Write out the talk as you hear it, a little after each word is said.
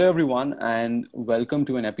everyone, and welcome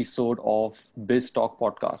to an episode of Biz Talk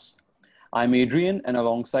Podcast. I'm Adrian, and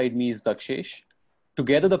alongside me is Dakshesh.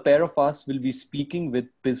 Together, the pair of us will be speaking with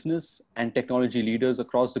business and technology leaders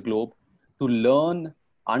across the globe to learn,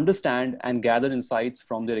 understand, and gather insights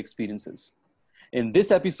from their experiences. In this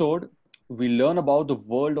episode, we learn about the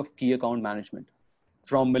world of key account management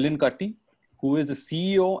from Milind Katti, who is the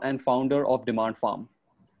CEO and founder of Demand Farm.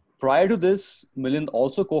 Prior to this, Milind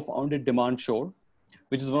also co-founded Demand Shore,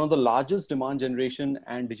 which is one of the largest demand generation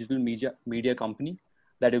and digital media company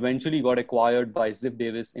that eventually got acquired by Ziff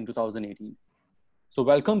Davis in 2018. So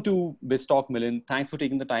welcome to BizTalk, Milind. Thanks for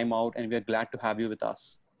taking the time out, and we are glad to have you with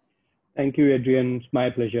us. Thank you, Adrian. It's my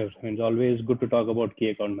pleasure. It's always good to talk about key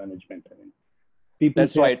account management. People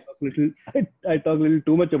That's say right. I talk a little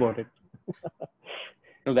too much about it.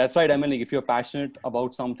 No, that's right. I mean, like, if you're passionate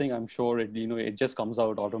about something, I'm sure it just comes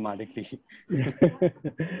out automatically.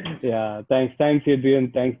 Yeah, thanks,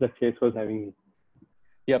 Adrian. Thanks, Dakshesh, for having me.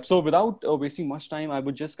 Yep. So without wasting much time, I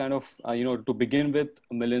would just kind of, to begin with,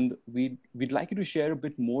 Milind, we'd like you to share a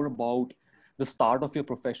bit more about the start of your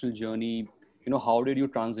professional journey. How did you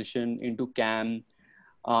transition into CAM,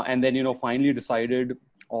 and then finally decided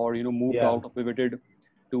or moved Yeah, out or pivoted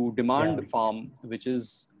to yeah, Demand Farm, which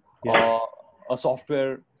is yeah, a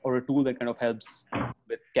software or a tool that kind of helps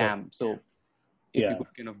with sure. CAM. So if you Yeah,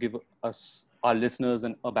 could kind of give us, our listeners,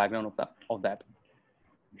 a background of that.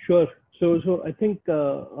 sure. So I think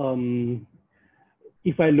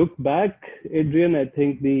if I look back, Adrian, I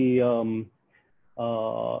think it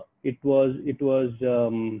was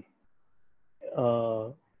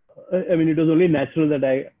uh, I mean, it was only natural that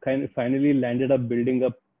I kind of finally landed up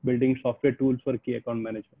building software tools for key account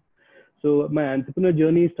management. So my entrepreneur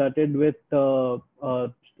journey started with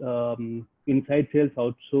inside sales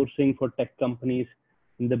outsourcing for tech companies.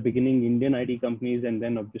 In the beginning, Indian IT companies, and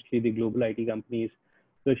then obviously the global IT companies.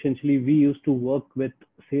 So essentially, we used to work with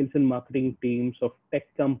sales and marketing teams of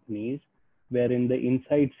tech companies, wherein the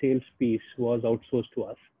inside sales piece was outsourced to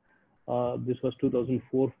us. This was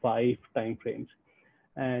 2004-5 timeframes,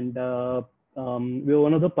 and we were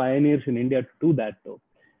one of the pioneers in India to do that, though.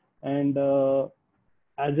 And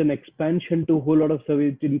as an expansion to a whole lot of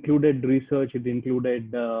service, it included research, it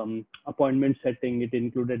included appointment setting, it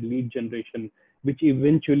included lead generation, which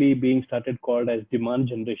eventually being started called as demand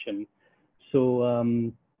generation. So,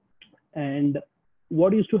 and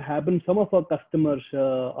what used to happen, some of our customers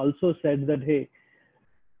also said that, hey,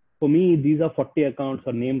 for me, these are 40 accounts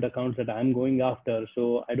or named accounts that I'm going after.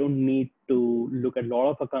 So I don't need to look at a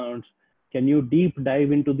lot of accounts. Can you deep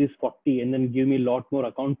dive into this 40 and then give me a lot more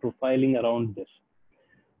account profiling around this?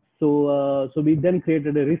 So we then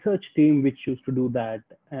created a research team which used to do that,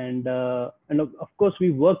 and of course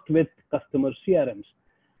we worked with customer CRMs,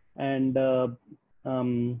 and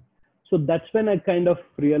so that's when I kind of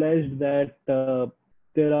realized that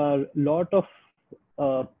there are a lot of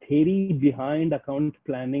theory behind account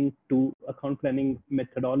planning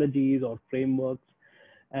methodologies or frameworks,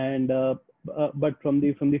 and but from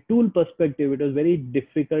the tool perspective, it was very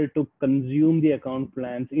difficult to consume the account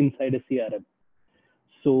plans inside a CRM.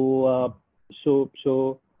 So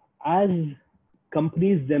as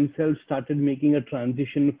companies themselves started making a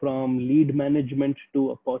transition from lead management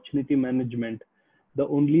to opportunity management, the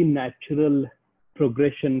only natural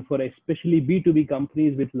progression for especially B2B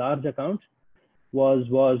companies with large accounts was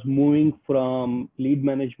moving from lead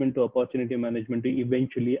management to opportunity management to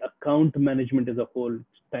eventually account management as a whole.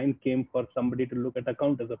 Time came for somebody to look at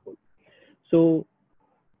account as a whole. So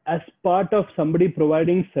as part of somebody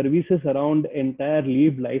providing services around entire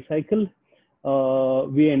lead lifecycle,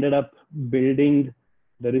 we ended up building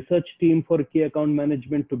the research team for key account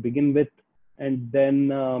management to begin with, and then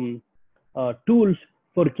tools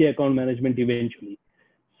for key account management eventually.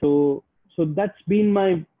 So that's been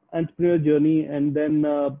my entrepreneur journey. And then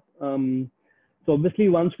so obviously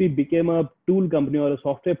once we became a tool company or a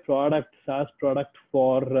software product, SaaS product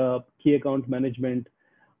for key account management,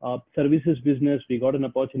 services business, we got an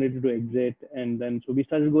opportunity to exit, and then so we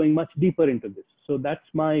started going much deeper into this. So that's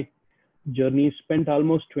my journey. Spent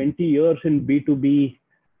almost 20 years in B2B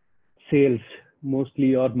sales,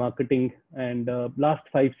 mostly, or marketing, and last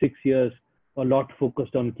 5-6 years a lot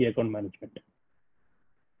focused on key account management.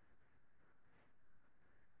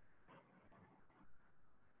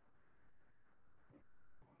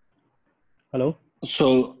 Hello.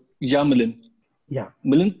 So, yeah, Milind. Yeah.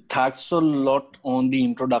 Milind, thanks a lot on the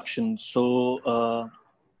introduction. So,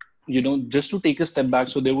 just to take a step back,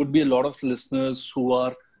 so there would be a lot of listeners who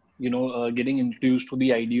are, getting introduced to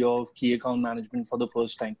the idea of key account management for the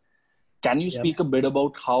first time. Can you Yeah. speak a bit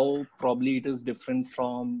about how probably it is different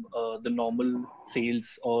from the normal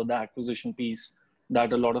sales or the acquisition piece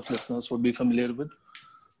that a lot of listeners would be familiar with?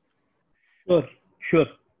 Sure.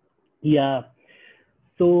 Yeah.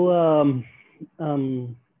 So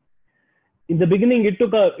in the beginning, it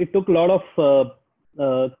took a lot of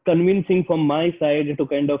convincing from my side to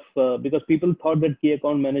kind of because people thought that key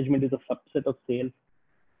account management is a subset of sales,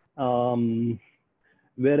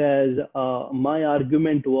 whereas my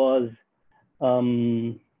argument was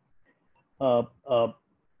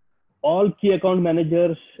all key account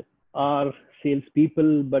managers are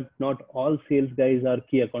salespeople, but not all sales guys are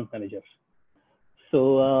key account managers.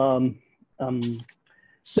 So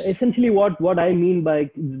so essentially what I mean by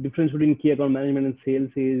the difference between key account management and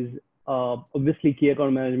sales is obviously key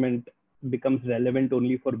account management becomes relevant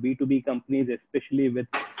only for B2B companies, especially with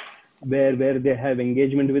where they have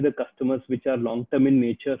engagement with the customers which are long-term in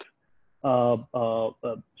nature,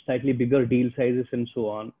 slightly bigger deal sizes and so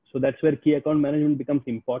on. So that's where key account management becomes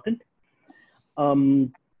important.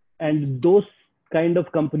 And those kind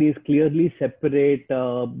of companies clearly separate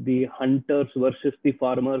the hunters versus the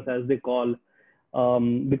farmers, as they call,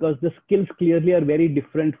 because the skills clearly are very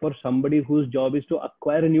different for somebody whose job is to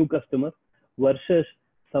acquire a new customer versus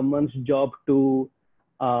someone's job to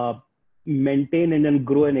maintain and then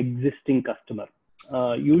grow an existing customer.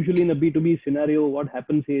 Usually in a B2B scenario, what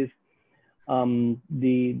happens is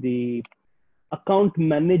the account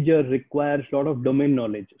manager requires a lot of domain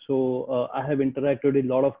knowledge. So I have interacted with a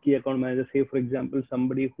lot of key account managers. Say, for example,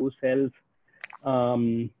 somebody who sells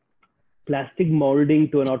plastic molding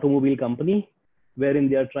to an automobile company, wherein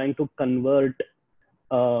they are trying to convert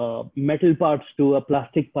metal parts to a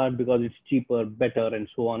plastic part because it's cheaper, better, and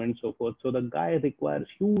so on and so forth. So the guy requires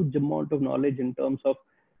huge amount of knowledge in terms of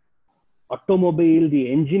automobile,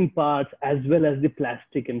 the engine parts, as well as the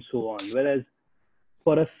plastic and so on. Whereas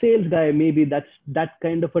for a sales guy, maybe that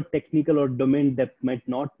kind of a technical or domain depth might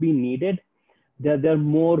not be needed. There are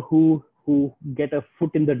more who get a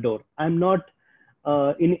foot in the door. I'm not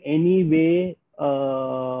in any way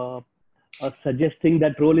suggesting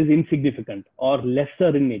that role is insignificant or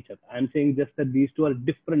lesser in nature. I'm saying just that these two are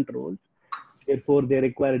different roles. Therefore, they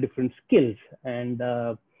require different skills. And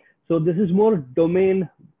so this is more domain,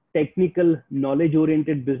 technical,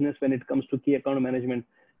 knowledge-oriented business when it comes to key account management.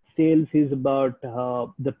 Sales is about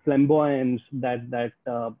the flamboyance, that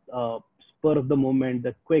spur of the moment,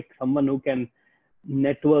 the quick, someone who can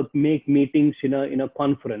network, make meetings in a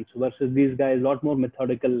conference, versus these guys a lot more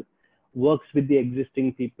methodical, works with the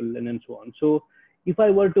existing people and so on. So if I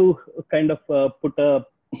were to kind of put a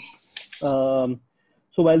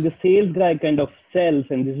so while the sales guy kind of sells,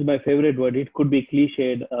 and this is my favorite word, it could be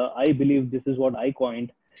cliched, I believe this is what I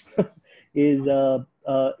coined, is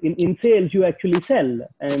in sales, you actually sell.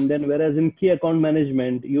 And then whereas in key account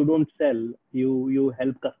management, you don't sell, you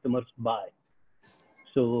help customers buy.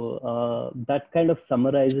 So that kind of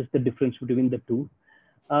summarizes the difference between the two.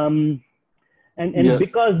 And yeah,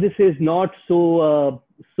 because this is not so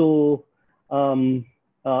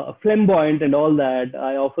flamboyant and all that,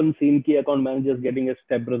 I often seen key account managers getting a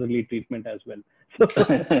stepbrotherly treatment as well.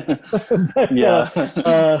 But, yeah.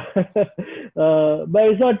 But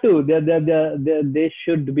it's not true. They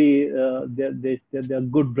should be they're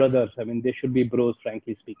good brothers. I mean, they should be bros,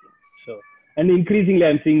 frankly speaking. So, and increasingly,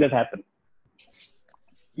 I'm seeing that happen.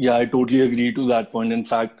 Yeah, I totally agree to that point. In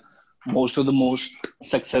fact, most of the most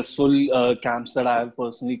successful camps that I have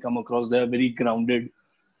personally come across, they are very grounded,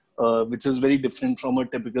 which is very different from a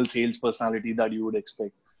typical sales personality that you would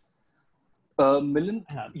expect. Milind,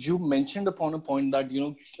 you mentioned upon a point that,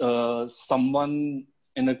 someone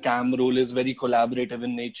in a CAM role is very collaborative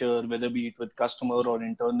in nature, whether be it with customer or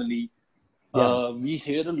internally. Yeah. We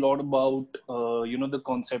hear a lot about, the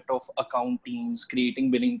concept of account teams, creating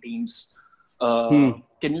winning teams. Can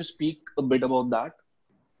you speak a bit about that?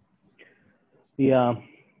 Yeah.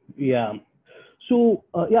 So,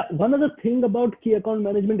 one other thing about key account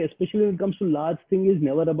management, especially when it comes to large thing, is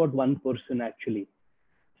never about one person actually.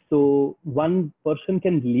 So one person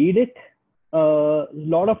can lead it. A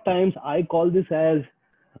lot of times I call this as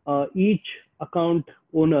each account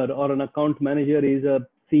owner or an account manager is a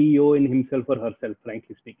CEO in himself or herself,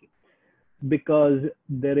 frankly speaking, because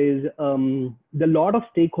there is the lot of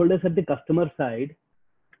stakeholders at the customer side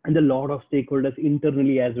and a lot of stakeholders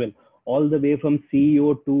internally as well, all the way from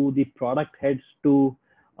CEO to the product heads to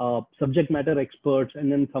subject matter experts,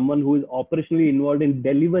 and then someone who is operationally involved in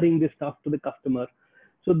delivering this stuff to the customer.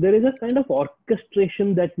 So there is a kind of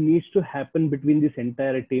orchestration that needs to happen between this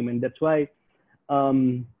entire team. And that's why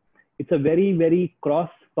it's a very, very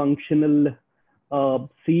cross-functional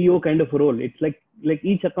CEO kind of role. It's like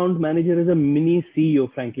each account manager is a mini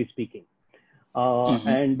CEO, frankly speaking.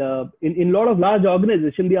 And in a lot of large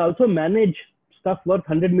organizations, they also manage stuff worth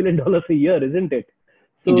 $100 million a year, isn't it?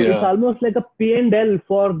 So it's Yeah. almost like a P&L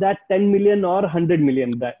for that 10 million or 100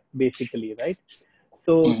 million, that basically, right?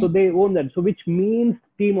 So Mhm. they own that. So which means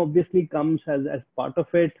team obviously comes as part of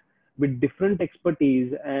it with different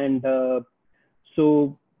expertise, and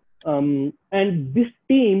so and this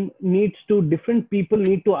team needs to, different people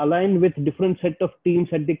need to align with different set of teams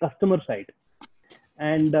at the customer side,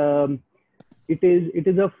 and it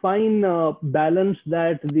is a fine balance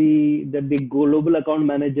that the global account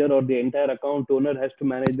manager or the entire account owner has to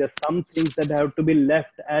manage. There's some things that have to be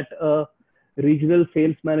left at a regional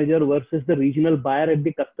sales manager versus the regional buyer at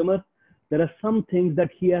the customer. There are some things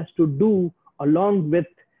that he has to do along with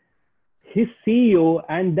his CEO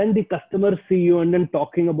and then the customer CEO, and then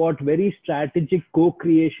talking about very strategic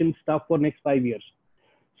co-creation stuff for next 5 years.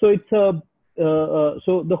 So it's a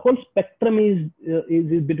so the whole spectrum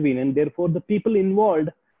is between, and therefore the people involved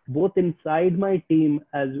both inside my team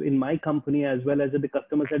as in my company as well as at the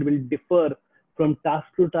customer side will differ from task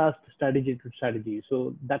to task, strategy to strategy.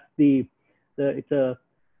 So that's the it's a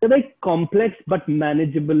very complex but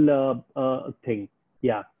manageable thing.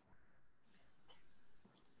 Yeah.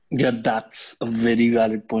 Yeah, that's a very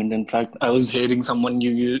valid point. In fact, I was hearing someone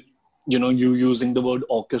you using the word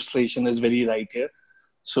orchestration is very right here.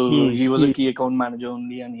 So Hmm. he was a Hmm. key account manager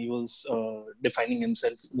only, and he was defining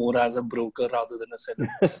himself more as a broker rather than a seller.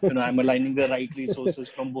 I'm aligning the right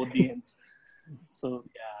resources from both the ends. So,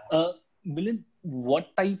 uh, Milind,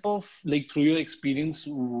 what type of, like, through your experience,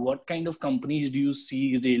 what kind of companies do you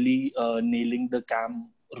see really nailing the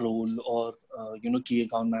CAM role or key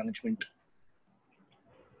account management?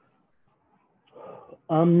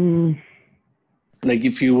 um Like,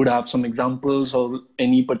 if you would have some examples of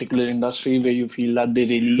any particular industry where you feel that they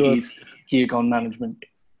really sure. ace key account management.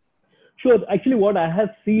 Sure. Actually, what I have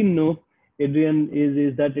seen, no, Adrian,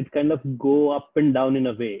 is that it kind of go up and down in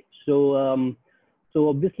a way. So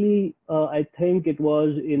obviously, I think it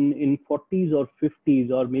was in 40s or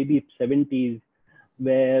 50s or maybe 70s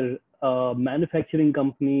where manufacturing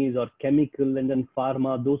companies or chemical and then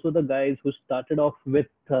pharma, those were the guys who started off with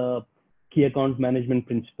key account management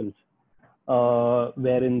principles,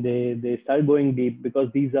 wherein they start going deep because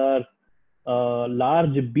these are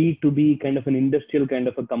large B2B kind of an industrial kind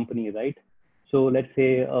of a company, right? So let's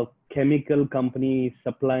say a chemical company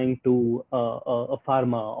supplying to a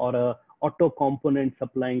pharma, or a auto component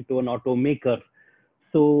supplying to an automaker.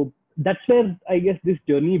 So that's where I guess this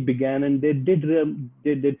journey began, and they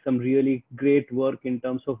did some really great work in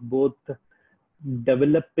terms of both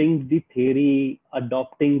developing the theory,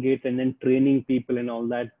 adopting it, and then training people and all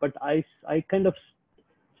that. But I kind of,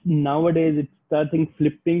 nowadays it's starting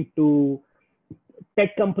flipping to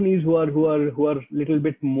tech companies who are little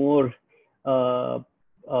bit more uh,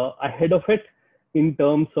 ahead of it in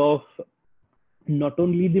terms of not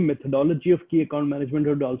only the methodology of key account management,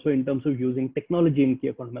 but also in terms of using technology in key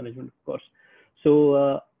account management, of course.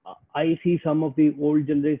 So I see some of the old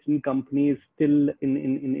generation companies still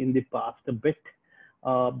in the past a bit.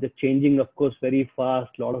 They're changing, of course, very fast.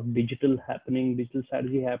 A lot of digital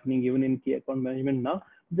strategy happening even in key account management now.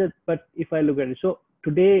 But if I look at it, so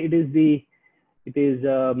today it is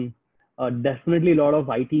definitely a lot of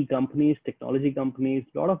IT companies, technology companies,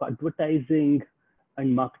 a lot of advertising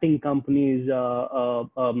and marketing companies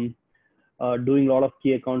doing a lot of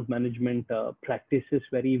key account management practices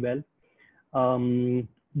very well.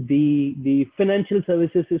 The financial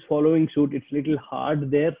services is following suit. It's a little hard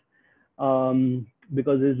there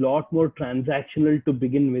because there's a lot more transactional to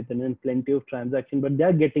begin with, and then plenty of transaction, but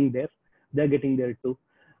they're getting there. They're getting there too.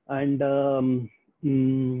 And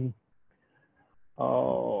mm,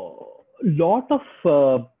 lot of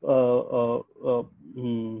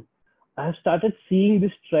I have started seeing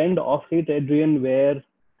this trend of late, Adrian, where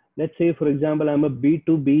let's say, for example, I'm a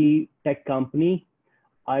B2B tech company.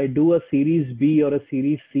 I do a Series B or a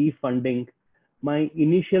Series C funding. My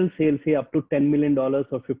initial sales, say up to $10 million or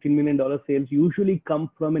 $15 million sales, usually come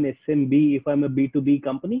from an SMB if I'm a B2B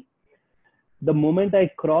company. The moment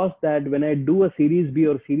I cross that, when I do a Series B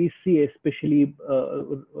or Series C, especially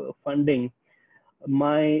funding,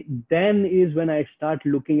 my then is when I start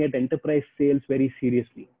looking at enterprise sales very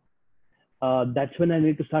seriously. That's when I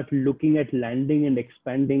need to start looking at landing and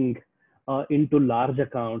expanding into large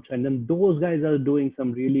accounts, and then those guys are doing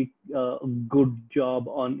some really good job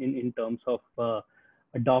in terms of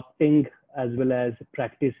adopting as well as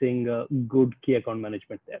practicing good key account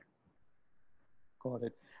management there. Got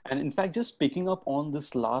it. And in fact, just picking up on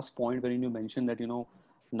this last point wherein you mentioned that,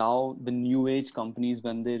 now the new age companies,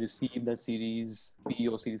 when they receive that Series B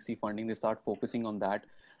or Series C funding, they start focusing on that.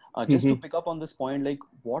 Just to Mm-hmm. pick up on this point,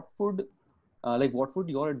 what would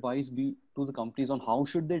your advice be to the companies on how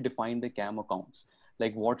should they define their CAM accounts?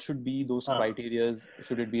 Like what should be those Ah, criteria?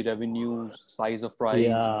 Should it be revenues, size of price,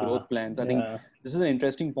 yeah, growth plans? I think yeah, this is an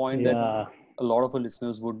interesting point that yeah. a lot of our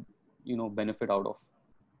listeners would, benefit out of.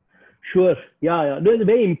 Sure. Yeah, yeah. There's a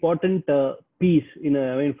very important piece. I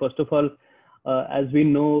mean, first of all, as we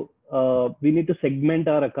know, we need to segment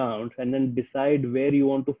our accounts and then decide where you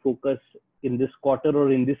want to focus in this quarter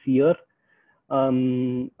or in this year,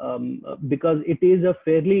 because it is a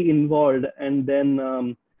fairly involved and then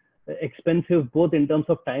expensive both in terms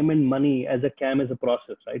of time and money as a CAM as a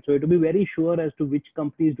process, right? So to be very sure as to which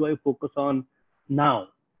companies do I focus on now.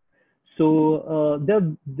 So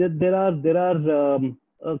there are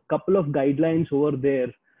a couple of guidelines over there.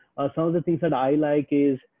 Some of the things that I like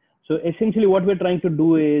is, so essentially what we're trying to do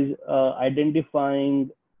is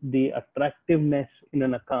identifying the attractiveness in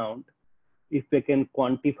an account. If we can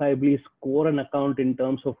quantifiably score an account in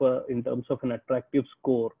terms of an attractive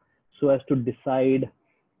score, so as to decide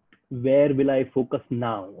where will I focus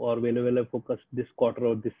now, or where will I focus this quarter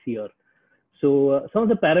or this year. So some of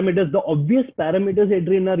the parameters, the obvious parameters,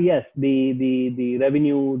 Adrian, are yes, the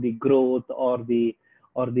revenue, the growth, or the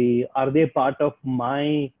are they part of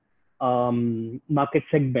my market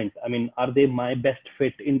segment? I mean, are they my best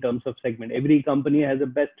fit in terms of segment? Every company has a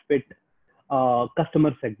best fit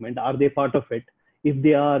customer segment. Are they part of it? If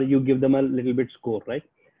they are, you give them a little bit score, right?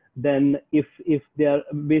 Then if they are,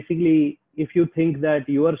 basically, if you think that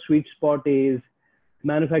your sweet spot is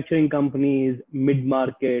manufacturing companies,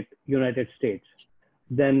 mid-market, United States,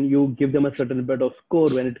 then you give them a certain bit of score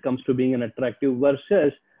when it comes to being an attractive,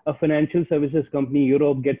 versus a financial services company,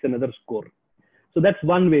 Europe, gets another score. So that's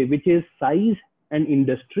one way, which is size and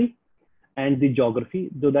industry and the geography.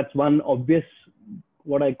 So that's one obvious,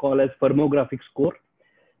 what I call as firmographic score.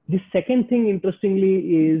 The second thing, interestingly,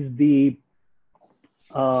 is the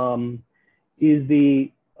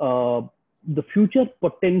future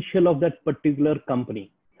potential of that particular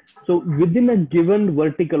company. So within a given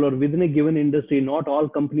vertical or within a given industry, not all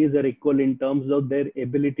companies are equal in terms of their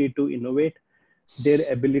ability to innovate, their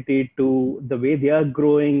ability to, the way they are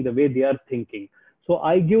growing, the way they are thinking. So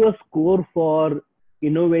I give a score for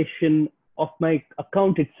innovation of my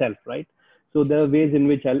account itself, right? So there are ways in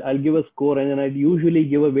which I'll give a score, and then I'd usually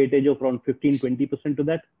give a weightage of around 15-20% to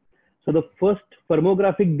that. So the first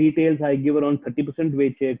firmographic details, I give around 30%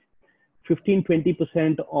 weightage,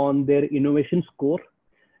 15-20% on their innovation score.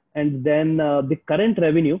 And then the current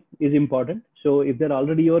revenue is important. So if they're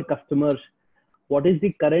already your customers, what is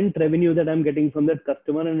the current revenue that I'm getting from that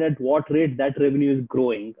customer, and at what rate that revenue is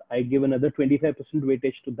growing? I give another 25%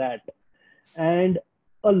 weightage to that. And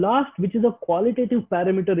a last, which is a qualitative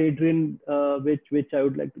parameter, Adrian, which I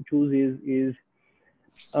would like to choose is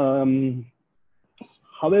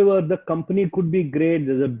however, the company could be great.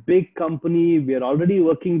 There's a big company. We're already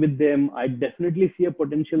working with them. I definitely see a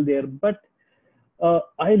potential there. But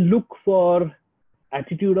I look for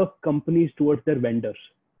attitude of companies towards their vendors.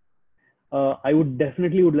 I would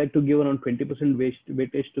definitely like to give around 20%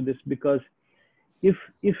 weightage to this, because if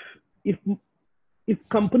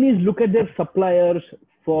companies look at their suppliers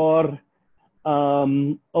for a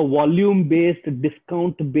volume-based,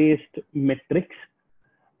 discount-based metrics,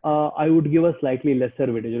 I would give a slightly lesser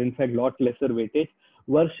weightage, or in fact, lot lesser weightage,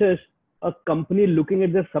 versus a company looking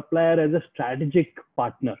at their supplier as a strategic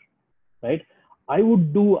partner, right? I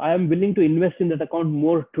am willing to invest in that account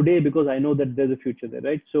more today because I know that there's a future there,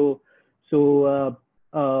 right?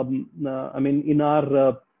 I mean, in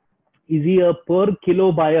our, is he a per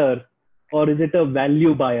kilo buyer or is it a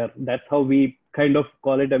value buyer? That's how we kind of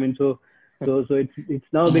call it. I mean, so it's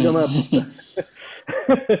now become a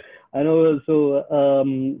I know. So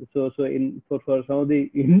for some of the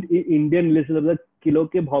Indian listeners, the kilo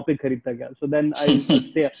ke bhav pe kharidta kya? So then I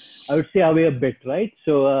would stay away a bit, right?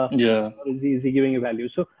 So Yeah. is he giving a value?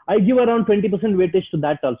 So I give around 20% weightage to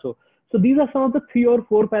that also. So these are some of the 3 or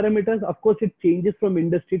 4 parameters. Of course, it changes from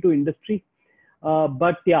industry to industry.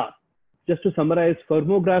 But yeah, just to summarize,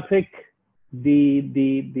 firmographic,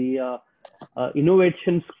 the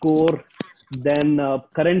innovation score, then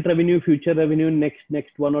current revenue, future revenue,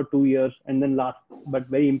 next 1 or 2 years, and then last but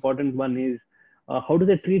very important one is how do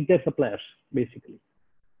they treat their suppliers, basically.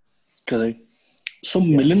 Correct. So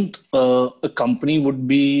Milind, a company would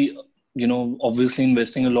be, obviously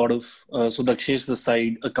investing a lot of, so Dakshesh, the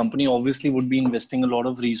side, a company obviously would be investing a lot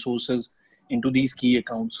of resources into these key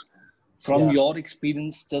accounts. From your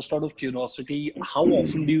experience, just out of curiosity, how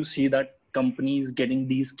often do you see that companies getting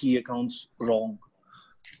these key accounts wrong?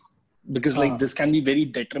 Because this can be very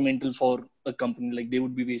detrimental for a company. Like they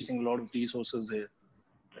would be wasting a lot of resources there.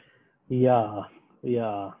 Yeah.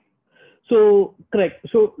 So correct.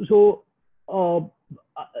 So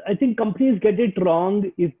I think companies get it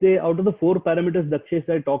wrong if they, out of the 4 parameters Dakshesh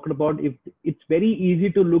I talked about, if it's very easy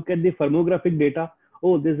to look at the firmographic data.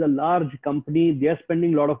 Oh, there's a large company, they are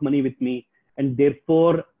spending a lot of money with me, and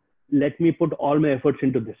therefore let me put all my efforts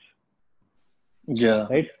into this. Yeah.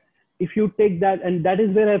 Right. If you take that, and that is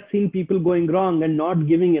where I've seen people going wrong and not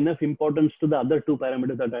giving enough importance to the other 2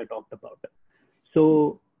 parameters that I talked about.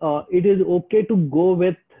 So it is okay to go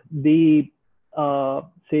with the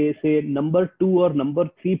say number 2 or number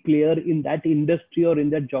 3 player in that industry or in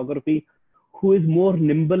that geography who is more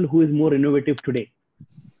nimble, who is more innovative today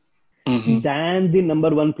than the number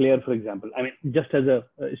 1 player, for example. I mean, just as a,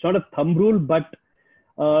 it's not a thumb rule, but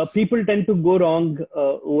people tend to go wrong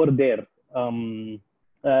over there.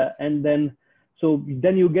 And then, so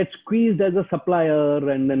then you get squeezed as a supplier,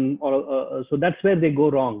 and then, so that's where they go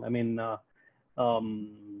wrong. I mean,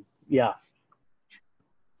 yeah.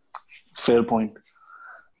 Fair point.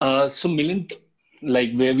 So Milind,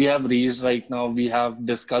 like where we have reached right now, we have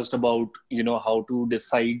discussed about, how to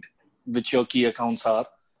decide which your key accounts are.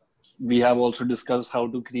 We have also discussed how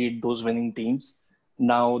to create those winning teams.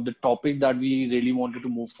 Now, the topic that we really wanted to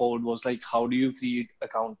move forward was like, how do you create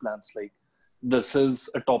account plans? Like, this is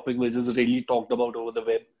a topic which is really talked about over the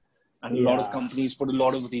web, and a lot of companies put a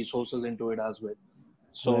lot of resources into it as well.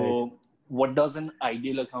 So what does an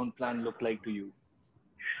ideal account plan look like to you?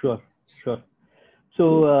 Sure.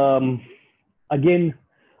 So again,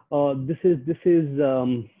 this is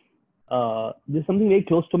something very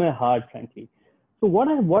close to my heart, frankly. So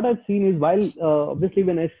what I've seen is, while obviously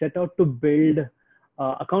when I set out to build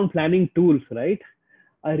account planning tools, right,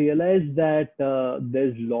 I realized that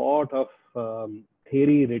there's a lot of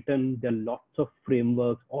theory written, there are lots of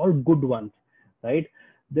frameworks, all good ones, right?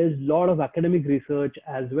 There's a lot of academic research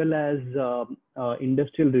as well as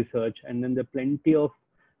industrial research, and then there are plenty of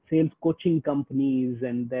sales coaching companies,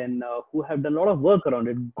 and then who have done a lot of work around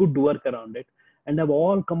it, good work around it, and have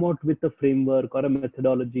all come out with a framework or a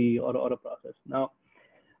methodology or a process. Now,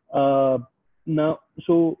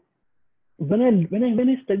 so when I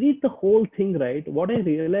studied the whole thing, right, what I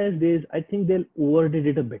realized is I think they overdid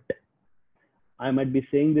it a bit. I might be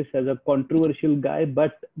saying this as a controversial guy,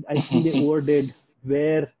 but I think they overdid,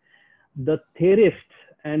 where the theorists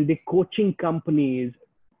and the coaching companies,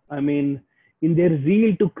 I mean, in their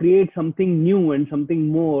zeal to create something new and something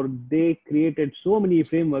more, they created so many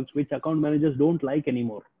frameworks which account managers don't like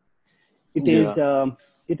anymore. It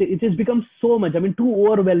has become so much, I mean, too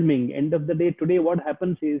overwhelming. End of the day, today, what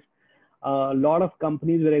happens is a lot of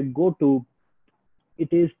companies where I go to,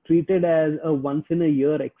 it is treated as a once in a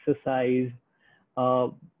year exercise,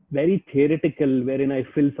 very theoretical, wherein I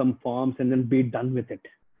fill some forms and then be done with it.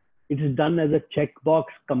 It is done as a checkbox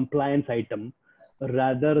compliance item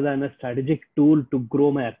rather than a strategic tool to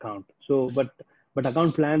grow my account. So, but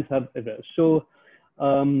account plans are so,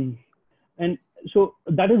 and so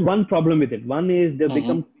that is one problem with it. One is they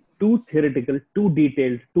become too theoretical, too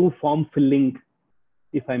detailed, too form filling,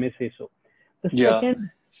 if I may say so.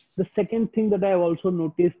 The second thing that I have also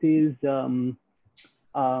noticed is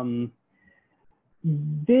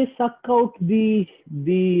they suck out the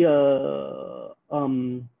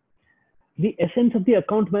essence of the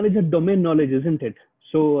account manager domain knowledge, isn't it?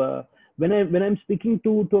 So when I'm speaking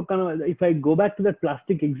to kind of, if I go back to that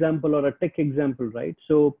plastic example or a tech example, right?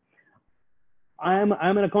 So I'm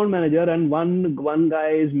an account manager, and one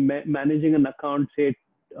guy is managing an account, say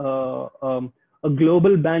a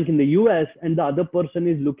global bank in the US, and the other person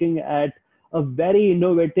is looking at a very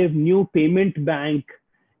innovative new payment bank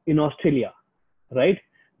in Australia, right?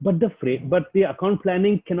 But the account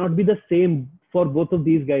planning cannot be the same for both of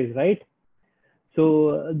these guys, right?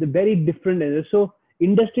 So the very different. So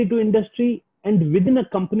industry to industry and within a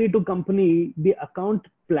company to company, the account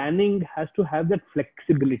planning has to have that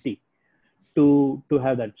flexibility to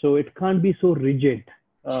have that. So it can't be so rigid.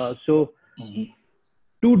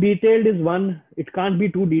 Too detailed is one. It can't be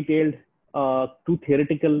too detailed. Too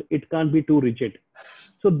theoretical. It can't be too rigid.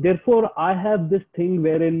 So therefore, I have this thing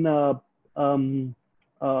wherein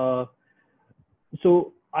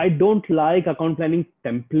so I don't like account planning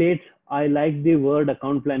templates. I like the word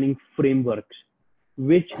account planning frameworks,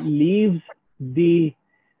 which leaves the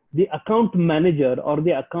account manager or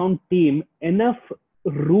the account team enough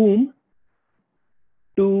room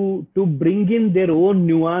to bring in their own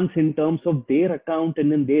nuance in terms of their account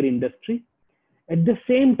and in their industry. At the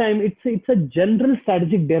same time, it's a general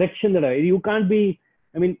strategic direction that you can't be,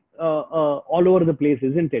 I mean, all over the place,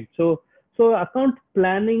 isn't it? So account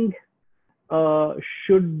planning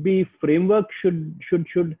should be framework,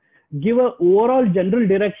 should give a overall general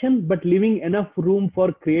direction, but leaving enough room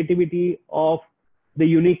for creativity of the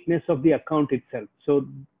uniqueness of the account itself. So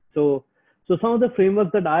So some of the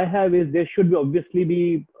frameworks that I have is there should be obviously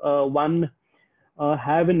be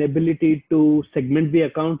have an ability to segment the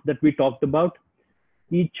account that we talked about.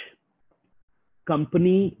 Each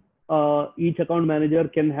company, each account manager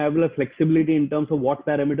can have a flexibility in terms of what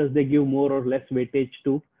parameters they give more or less weightage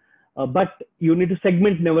to. But you need to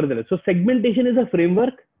segment nevertheless. So segmentation is a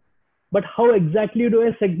framework, but how exactly do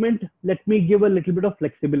I segment? Let me give a little bit of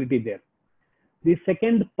flexibility there. The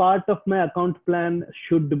second part of my account plan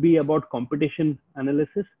should be about competition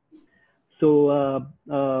analysis. So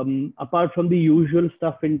apart from the usual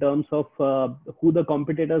stuff in terms of who the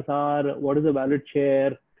competitors are, what is the wallet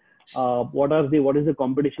share, what is the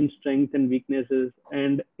competition strength and weaknesses,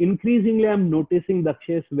 and increasingly I'm noticing,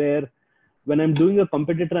 Dakshesh, where when I'm doing a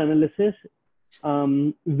competitor analysis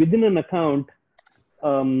within an account,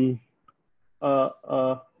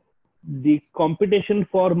 the competition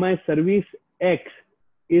for my service X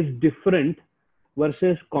is different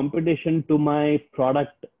versus competition to my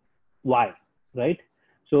product Y, right?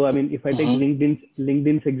 So I mean, if I take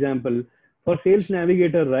LinkedIn's example, for Sales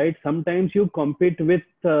Navigator, right? Sometimes you compete with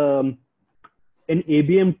an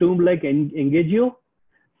ABM tool like Engagio.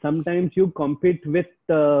 Sometimes you compete with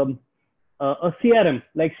a CRM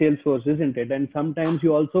like Salesforce, isn't it? And sometimes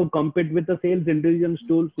you also compete with the sales intelligence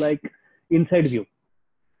tools like InsideView.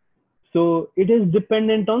 So it is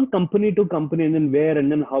dependent on company to company and then where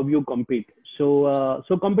and then how you compete. So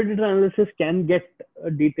competitor analysis can get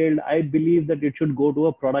detailed. I believe that it should go to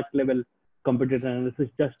a product level competitor analysis,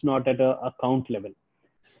 just not at a account level.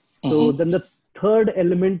 So then the third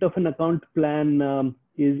element of an account plan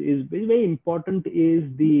is very important, is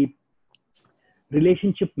the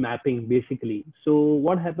relationship mapping, basically. So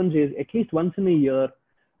what happens is, at least once in a year,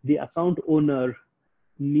 the account owner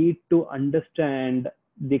need to understand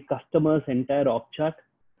the customer's entire org chart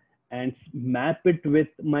and map it with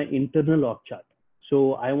my internal org chart.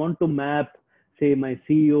 So I want to map, say, my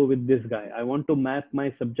CEO with this guy. I want to map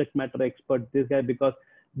my subject matter expert, this guy, because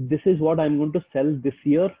this is what I'm going to sell this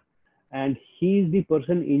year. And he's the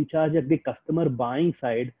person in charge at the customer buying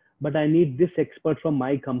side, but I need this expert from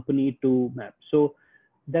my company to map. So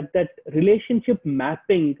that relationship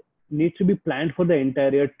mapping needs to be planned for the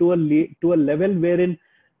entire year to a level wherein,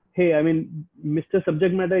 hey, I mean, Mr.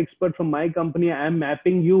 Subject Matter Expert from my company, I'm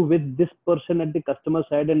mapping you with this person at the customer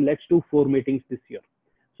side, and let's do 4 meetings this year.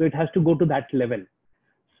 So it has to go to that level.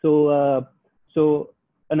 So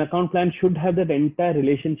an account plan should have that entire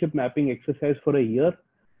relationship mapping exercise for a year.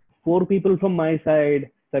 4 people from my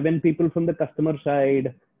side, 7 people from the customer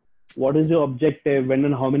side. What is the objective? When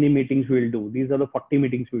and how many meetings we'll do? These are the 40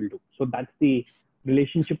 meetings we'll do. So that's the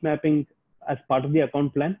relationship mapping as part of the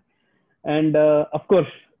account plan. And of course,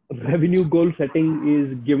 revenue goal setting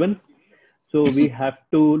is given. So we have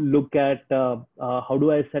to look at how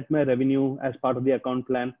do I set my revenue as part of the account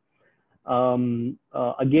plan.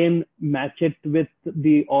 Again, match it with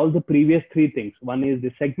all the previous 3 things. One is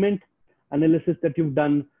the segment analysis that you've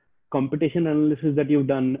done, competition analysis that you've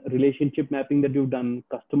done, relationship mapping that you've done,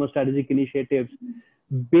 customer strategic initiatives.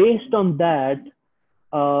 Based on that,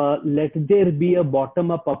 let there be a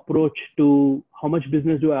bottom-up approach to how much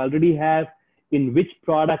business do I already have, in which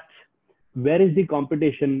products, where is the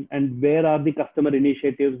competition, and where are the customer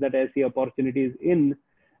initiatives that I see opportunities in,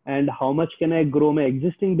 and how much can I grow my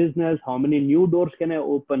existing business, how many new doors can I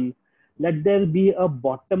open. Let there be a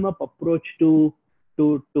bottom-up approach to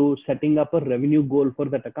setting up a revenue goal for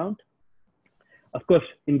that account. Of course,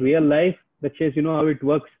 in real life, Dakshesh, you know how it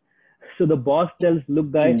works. So the boss tells, look,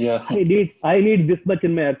 guys, I need this much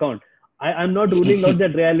in my account. I'm not ruling out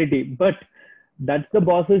that reality, but that's the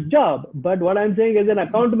boss's job. But what I'm saying is, an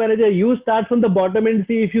account manager, you start from the bottom and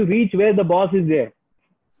see if you reach where the boss is there.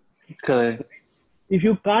 Correct. If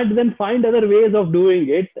you can't, then find other ways of doing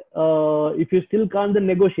it. If you still can't, then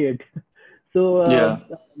negotiate. So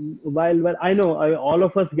while I know all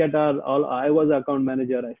of us get I was an account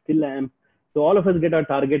manager, I still am. So all of us get our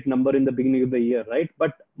target number in the beginning of the year, right?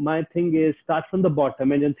 But my thing is, start from the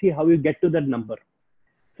bottom and then see how you get to that number.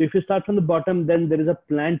 So if you start from the bottom, then there is a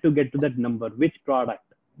plan to get to that number. Which product,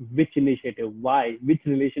 which initiative, why, which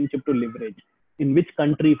relationship to leverage, in which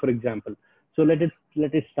country, for example. So let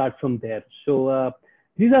it start from there. So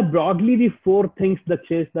these are broadly the 4 things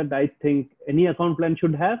that I think any account plan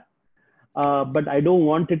should have. But I don't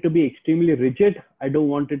want it to be extremely rigid. I don't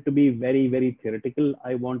want it to be very, very theoretical.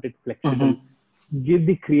 I want it flexible. Give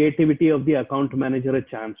the creativity of the account manager a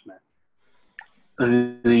chance,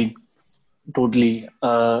 man. Really, totally.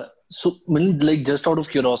 So, like, just out of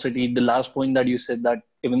curiosity, the last point that you said, that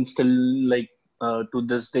even still, like, to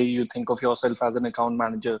this day, you think of yourself as an account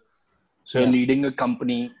manager. So you're leading a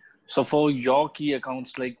company. So for your key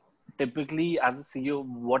accounts, like, typically as a CEO,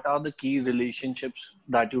 what are the key relationships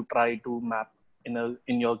that you try to map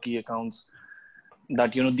in your key accounts?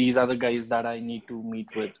 That these are the guys that I need to meet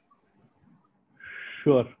with.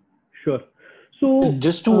 Sure, sure. So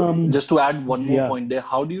Just to add one more yeah, point there,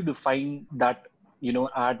 how do you define that?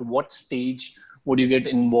 At what stage would you get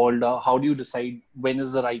involved? How do you decide when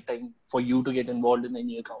is the right time for you to get involved in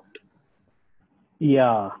any account?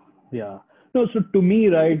 yeah, yeah. No, so to me,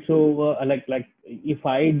 right? So like if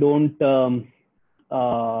I don't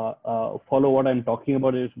follow what I'm talking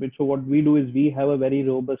about, so what we do is we have a very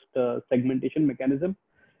robust segmentation mechanism.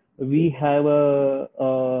 We have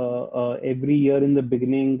every year in the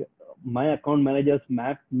beginning, my account managers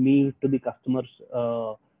map me to the customer's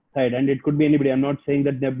side, and it could be anybody. I'm not saying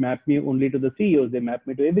that they map me only to the CEOs. They map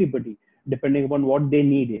me to everybody, depending upon what they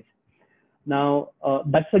need is. Now,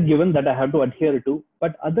 that's a given that I have to adhere to.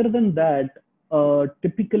 But other than that,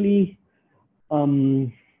 typically,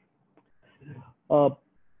 um, uh,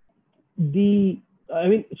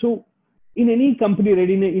 so in any company, right,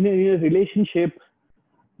 in a relationship,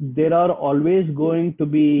 there are always going to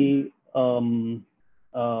be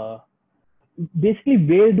basically,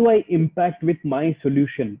 where do I impact with my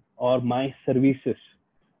solution or my services,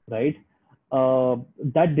 right?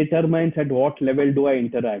 That determines at what level do I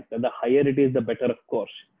interact. The higher it is, the better, of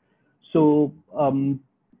course. So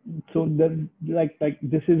like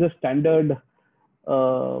this is a standard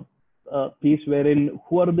piece wherein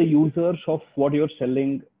who are the users of what you're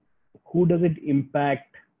selling, who does it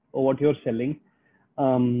impact or what you're selling,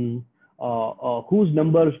 whose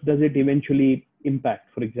numbers does it eventually impact,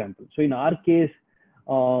 for example. So in our case,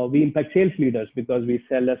 we impact sales leaders because we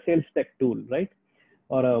sell a sales tech tool, right?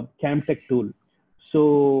 Or a cam tech tool.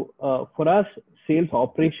 So for us, sales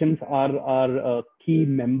operations are key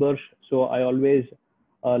members. So I always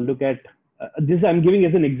look at this. I'm giving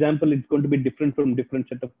as an example. It's going to be different from different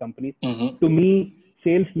set of companies. Mm-hmm. To me,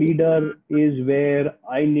 sales leader is where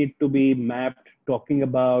I need to be mapped, talking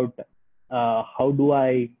about how do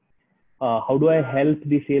I help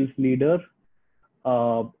the sales leader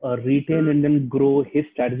retain and then grow his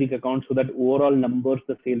strategic account so that overall numbers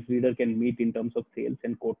the sales leader can meet in terms of sales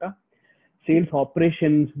and quota. Sales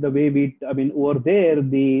operations, the way over there,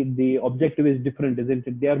 the objective is different, isn't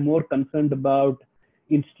it? They are more concerned about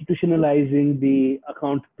institutionalizing the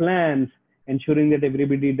account plans, ensuring that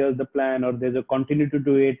everybody does the plan or there's a continuity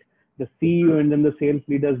to it. The CEO and then the sales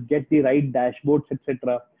leaders get the right dashboards,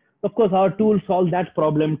 etc. Of course, our tool solves that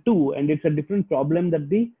problem too, and it's a different problem that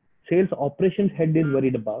the sales operations head is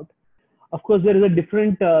worried about. Of course, there is a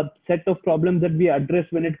different set of problems that we address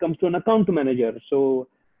when it comes to an account manager. So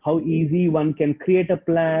how easy one can create a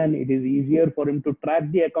plan. It is easier for him to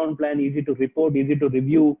track the account plan, easy to report, easy to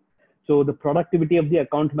review. So the productivity of the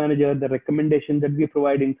account manager, the recommendations that we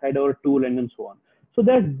provide inside our tool, and so on. So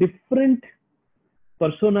there's different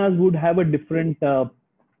personas would have a different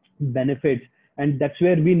benefits, and that's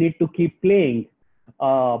where we need to keep playing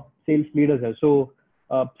sales leaders. So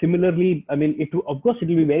similarly, of course, it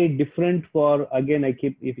will be very different for, again,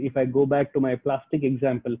 if I go back to my plastic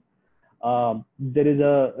example, there is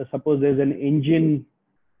suppose there's an engine,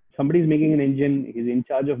 somebody's making an engine, he's in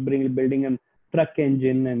charge of building a truck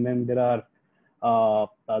engine, and then there's a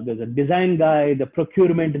design guy, the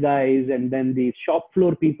procurement guys, and then the shop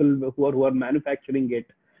floor people who are manufacturing it,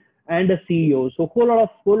 and a CEO. So whole lot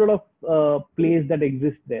of plays that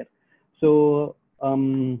exist there. So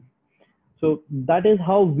so that is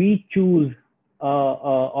how we choose,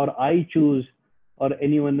 or I choose, or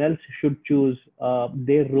anyone else should choose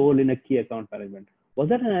their role in a key account management. Was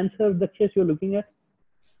that an answer, Dakshesh, you're looking at?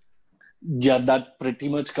 Yeah, that pretty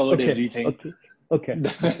much covered everything. Okay.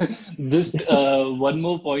 Just one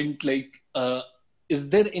more point, is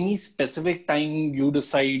there any specific time you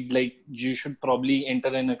decide you should probably enter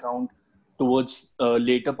an account towards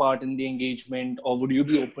later part in the engagement, or would you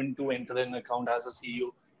be open to enter an account as a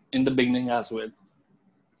CEO in the beginning as well?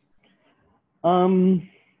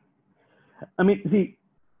 See,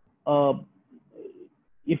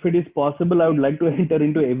 if it is possible, I would like to enter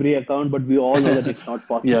into every account, but we all know that it's not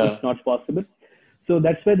possible. Yeah. It's not possible. So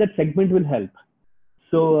that's where that segment will help.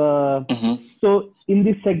 So, so in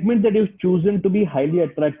the segment that you've chosen to be highly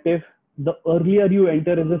attractive, the earlier you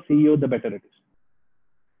enter as a CEO, the better it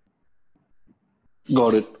is.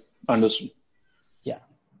 Got it. Understood. Yeah.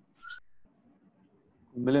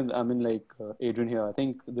 Milind, Adrian here, I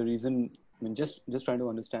think the reason, just trying to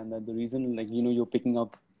understand that the reason, you're picking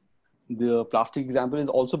up the plastic example is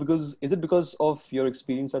also is it because of your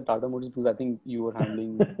experience at Tata Motors? Because I think you were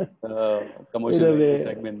handling the In commercial a vehicle way.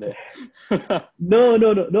 segment there. No.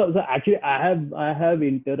 So actually, I have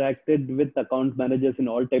interacted with account managers in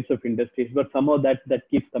all types of industries, but somehow that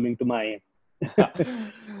keeps coming to my Got it.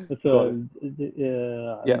 so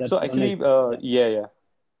Yeah. that's So one. actually, yeah.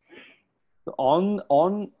 So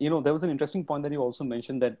there was an interesting point that you also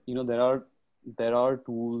mentioned that, there are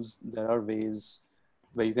tools, there are ways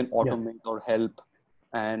where you can Yeah, automate or help.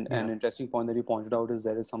 And yeah, an interesting point that you pointed out is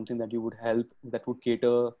there is something that you would help that would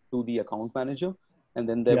cater to the account manager, and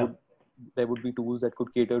then there yeah, would be tools that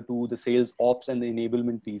could cater to the sales ops and the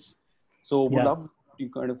enablement piece. So would yeah, love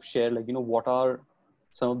you kind of share, like, what are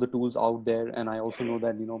some of the tools out there. And I also know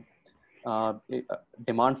that,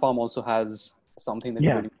 Demand Farm also has something that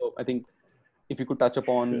you're yeah. building. So I think if you could touch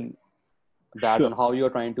upon that, Sure. on how you're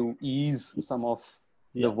trying to ease some of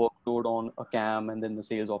the Yeah. workload on a cam and then the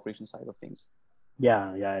sales operation side of things.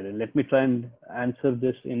 Yeah. Let me try and answer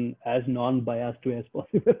this in as non-biased way as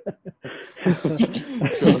possible.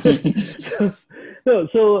 Sure.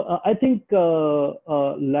 So I think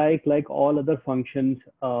like all other functions,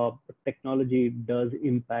 technology does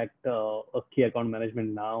impact a key account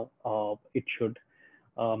management now. It should.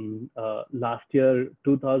 Last year,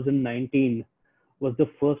 2019, was the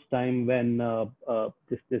first time when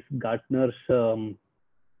this Gartner's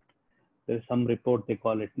there's some report they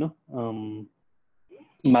call it, no.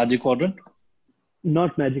 Magic Quadrant.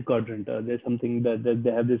 Not Magic Quadrant. There's something that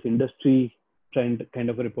they have this industry trend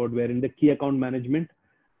kind of a report wherein the key account management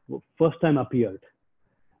first time appeared.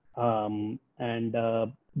 And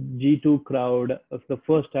G2 Crowd the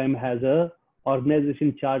first time has a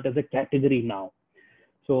organization chart as a category now.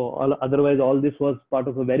 So otherwise, all this was part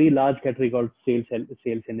of a very large category called sales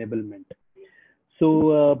enablement.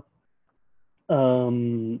 So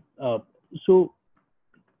so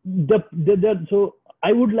so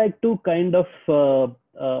I would like to kind of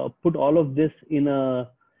put all of this in a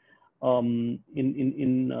in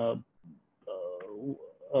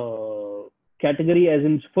category, as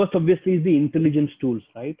in first obviously is the intelligence tools,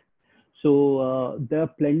 right? So there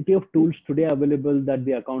are plenty of tools today available that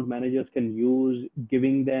the account managers can use,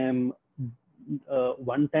 giving them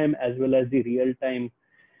one time as well as the real time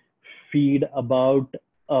feed about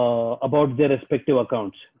their respective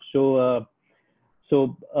accounts. So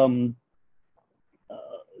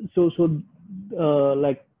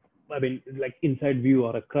like, I mean, like Inside View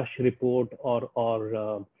or a Crush report or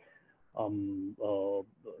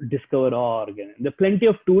Discover org. There are plenty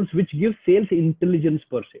of tools which give sales intelligence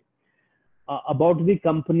per se, about the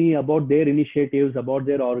company, about their initiatives, about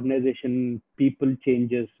their organization, people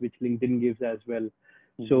changes, which LinkedIn gives as well.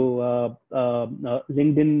 Mm-hmm. So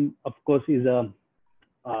LinkedIn, of course, is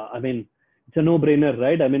I mean, it's a no-brainer,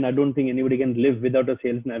 right? I mean, I don't think anybody can live without a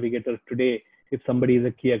sales navigator today if somebody is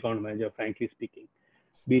a key account manager, frankly speaking.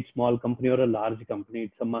 Be it small company or a large company,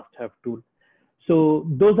 it's a must-have tool. So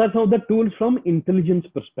those are some of the tools from intelligence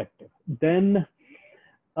perspective. Then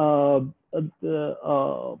there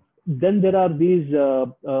are these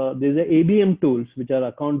there's a ABM tools, which are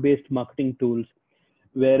account-based marketing tools,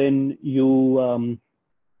 wherein you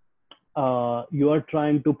are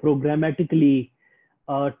trying to programmatically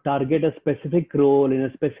target a specific role in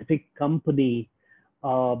a specific company,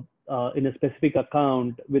 in a specific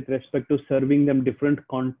account, with respect to serving them different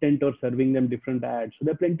content or serving them different ads. So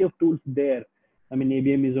there are plenty of tools there. I mean,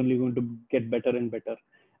 ABM is only going to get better and better.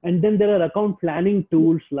 And then there are account planning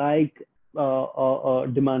tools like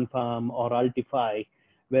Demand Farm or Altify,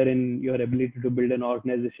 wherein your ability to build an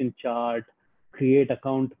organization chart, create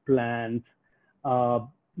account plans, if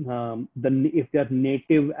they are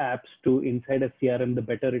native apps to inside a CRM, the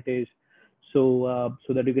better it is. So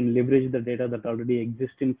that you can leverage the data that already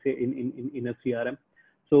exists in a CRM.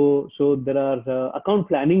 So there are account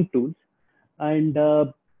planning tools, and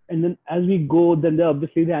then as we go, then there are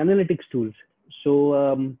obviously the analytics tools. So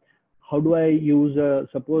how do I use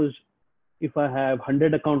suppose if I have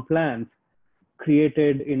 100 account plans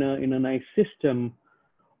created in a nice system,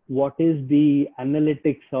 what is the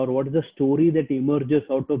analytics or what is the story that emerges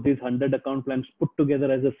out of these 100 account plans put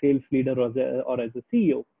together as a sales leader or as a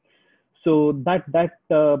CEO? So that plays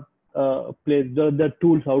the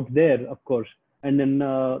tools out there, of course, and then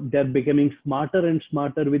they're becoming smarter and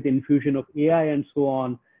smarter with infusion of AI and so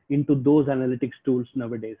on into those analytics tools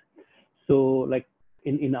nowadays. So like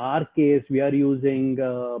in our case, we are using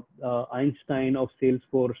Einstein of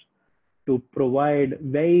Salesforce to provide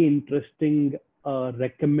very interesting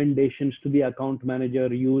recommendations to the account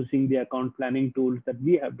manager using the account planning tools that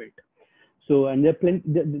we have built. So, and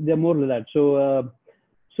they're more than that. So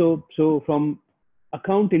from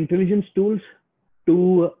account intelligence tools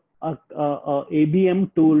to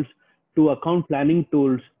ABM tools to account planning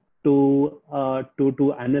tools to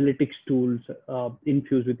analytics tools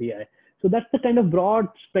infused with AI. So that's the kind of broad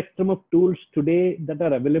spectrum of tools today that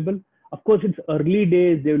are available. Of course, it's early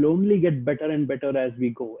days. They will only get better and better as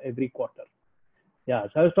we go every quarter. Yeah.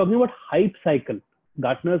 So I was talking about hype cycle.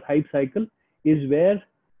 Gartner's hype cycle is where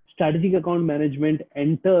strategic account management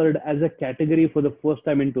entered as a category for the first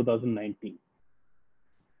time in 2019.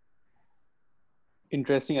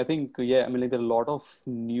 Interesting. I think, yeah, I mean, like there are a lot of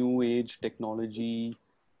new age technology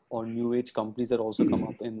or new age companies that also come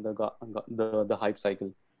up in the hype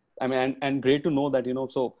cycle. I mean, and great to know that,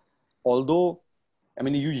 so although, I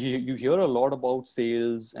mean, you hear a lot about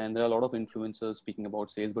sales and there are a lot of influencers speaking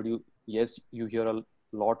about sales, but you hear a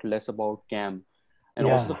lot less about CAM. And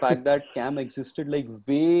also the fact that CAM existed like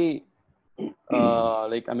way,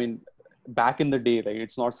 back in the day, right?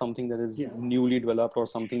 It's not something that is newly developed or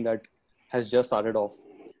something that has just started off.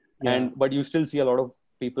 But you still see a lot of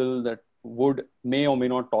people that may or may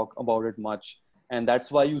not talk about it much. And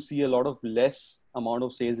that's why you see a lot of less amount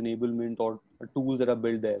of sales enablement or tools that are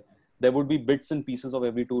built there. There would be bits and pieces of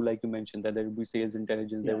every tool, like you mentioned, that there would be sales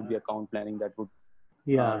intelligence, there would be account planning that would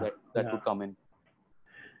would come in.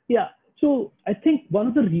 Yeah. So I think one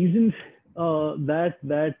of the reasons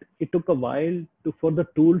that it took a while for the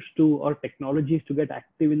tools or technologies to get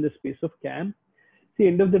active in the space of CAM. See,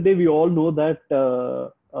 end of the day, we all know that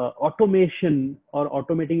automation or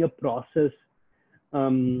automating a process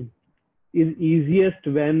is easiest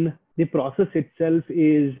when the process itself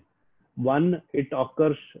is one, it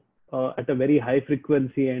occurs at a very high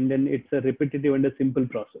frequency, and then it's a repetitive and a simple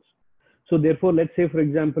process. So therefore, let's say, for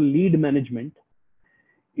example, lead management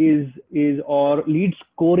or lead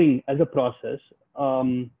scoring as a process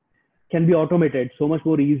can be automated so much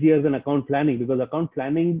more easier than account planning, because account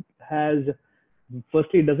planning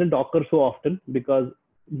firstly, it doesn't occur so often because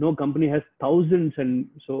no company has thousands, and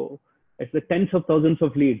so it's the tens of thousands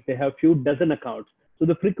of leads. They have few dozen accounts. So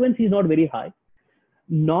the frequency is not very high,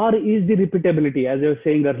 nor is the repeatability, as I was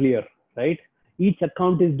saying earlier, right? Each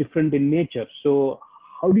account is different in nature. So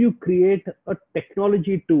how do you create a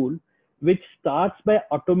technology tool which starts by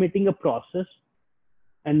automating a process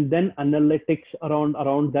and then analytics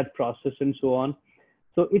around that process and so on?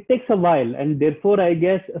 So it takes a while, and therefore, I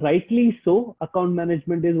guess rightly so, account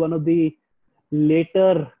management is one of the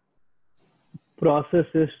later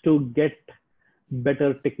processes to get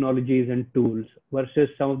better technologies and tools versus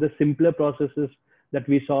some of the simpler processes that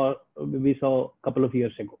we saw a couple of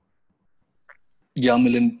years ago. Yeah,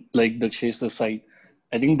 Milind, like Dakshesh aside,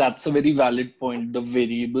 I think that's a very valid point. The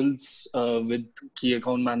variables with key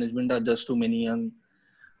account management are just too many, and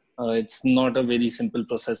it's not a very simple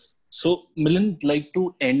process. So, Milind, like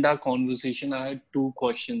to end our conversation, I had two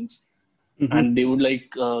questions, and they would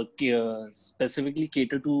like specifically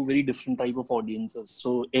cater to very different type of audiences.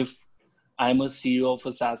 So, if I'm a CEO of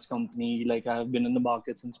a SaaS company, like I have been in the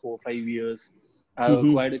market since 4 or 5 years, I've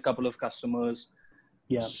acquired a couple of customers.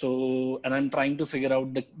 Yeah. So, and I'm trying to figure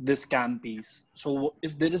out this CAM piece. So,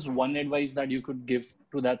 if there is one advice that you could give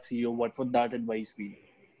to that CEO, what would that advice be?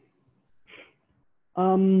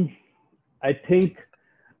 I think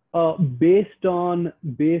based on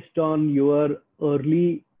your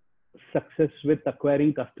early success with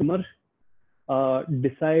acquiring customers,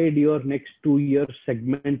 decide your next 2-year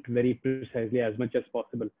segment very precisely as much as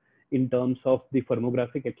possible in terms of the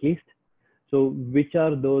firmographic at least. So which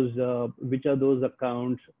are those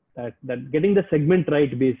accounts that getting the segment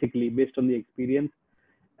right, basically based on the experience.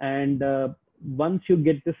 And once you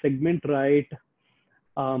get the segment right,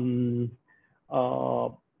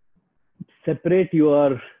 separate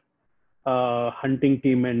your hunting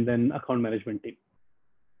team and then account management team.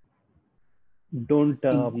 Don't,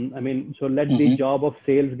 so let the job of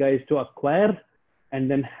sales guys to acquire and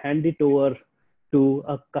then hand it over to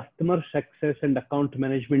a customer success and account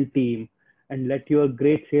management team, and let your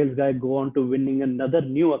great sales guy go on to winning another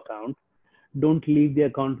new account. Don't leave the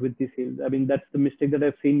account with the sales. I mean, that's the mistake that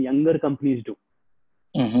I've seen younger companies do.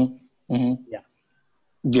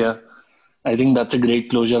 Yeah. I think that's a great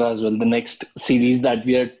closure as well. The next series that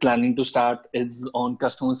we are planning to start is on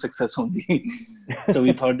customer success only. So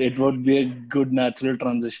we thought it would be a good natural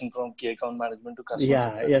transition from key account management to customer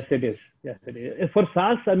success. Yes, it is. For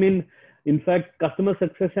SaaS, I mean, in fact, customer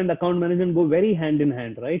success and account management go very hand in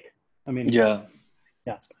hand, right? I mean, yeah.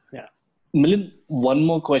 Milind, one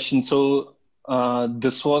more question. So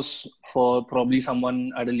this was for probably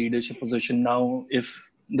someone at a leadership position. Now,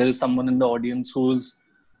 if there is someone in the audience who's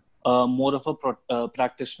more of a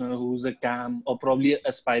practitioner, who's a CAM or probably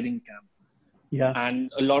aspiring CAM. Yeah.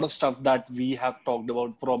 And a lot of stuff that we have talked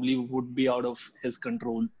about probably would be out of his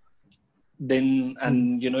control. then,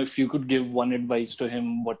 and if you could give one advice to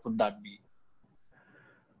him, what would that be?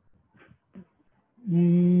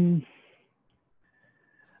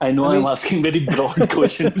 I know I'm asking very broad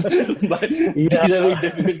questions, but these are very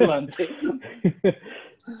difficult to answer.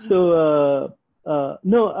 So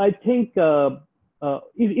no, I think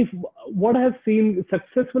if what I have seen,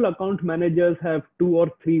 successful account managers have 2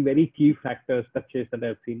 or 3 very key factors, Takshesh, that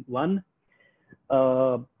I've seen. One,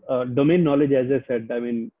 domain knowledge, as I said,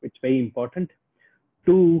 it's very important.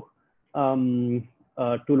 2, to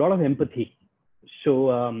a lot of empathy.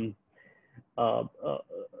 So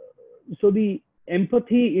so the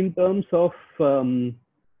empathy in terms of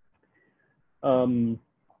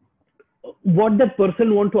what that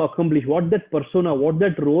person wants to accomplish, what that persona, what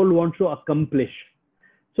that role wants to accomplish.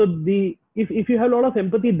 So if you have a lot of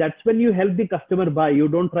empathy, that's when you help the customer buy. You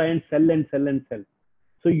don't try and sell and sell and sell.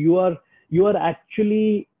 So you are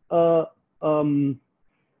actually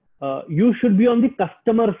you should be on the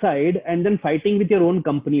customer side and then fighting with your own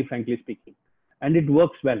company, frankly speaking, and it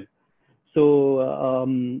works well. So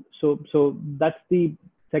so that's the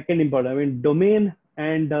second important. Domain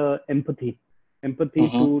and empathy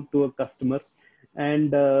to a customer,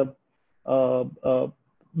 and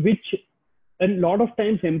which a lot of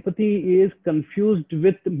times empathy is confused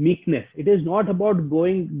with meekness. It is not about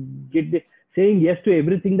saying yes to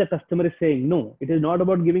everything the customer is saying. No, it is not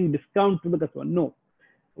about giving discount to the customer. No,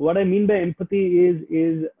 what I mean by empathy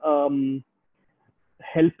is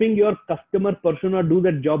helping your customer persona do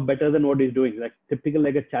that job better than what he's doing. Like typical,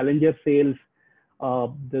 like a challenger sales.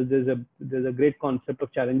 There's a great concept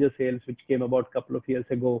of challenger sales which came about a couple of years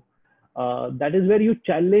ago. That is where you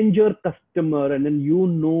challenge your customer, and then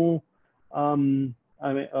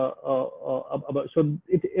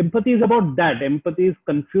empathy is about that. Empathy is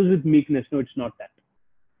confused with meekness. No, it's not that.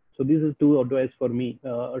 So these are 2 advice for me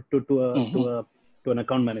to an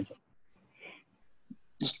account manager.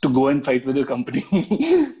 Just to go and fight with your company,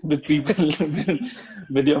 with people,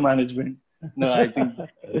 with your management. No, I think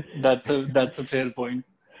that's a fair point.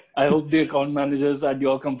 I hope the account managers at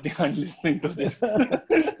your company aren't listening to this.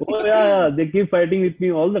 Oh yeah, they keep fighting with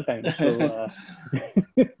me all the time. So,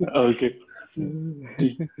 okay.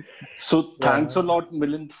 So thanks a lot,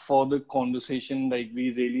 Milind, for the conversation. Like,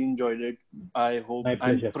 we really enjoyed it.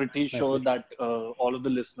 I'm pretty sure that all of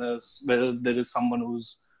the listeners, whether there is someone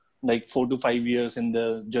who's like 4 to 5 years in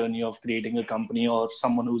the journey of creating a company, or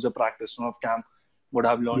someone who's a practitioner of CAMP, would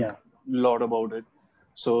have learned a lot about it.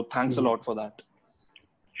 So thanks a lot for that.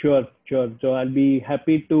 Sure. So I'll be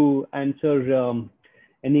happy to answer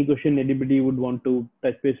any question anybody would want to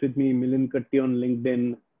touch base with me. Milind Katti on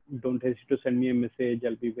LinkedIn. Don't hesitate to send me a message.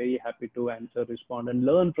 I'll be very happy to answer, respond, and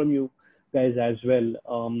learn from you guys as well.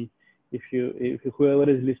 If whoever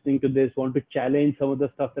is listening to this want to challenge some of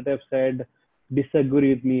the stuff that I've said,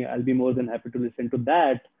 disagree with me, I'll be more than happy to listen to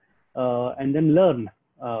that and then learn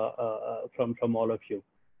from all of you.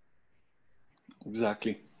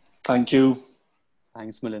 Exactly. Thank you.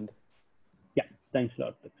 Thanks, Milind. Yeah, thanks a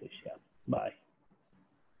lot, Takshesh. Yeah, bye.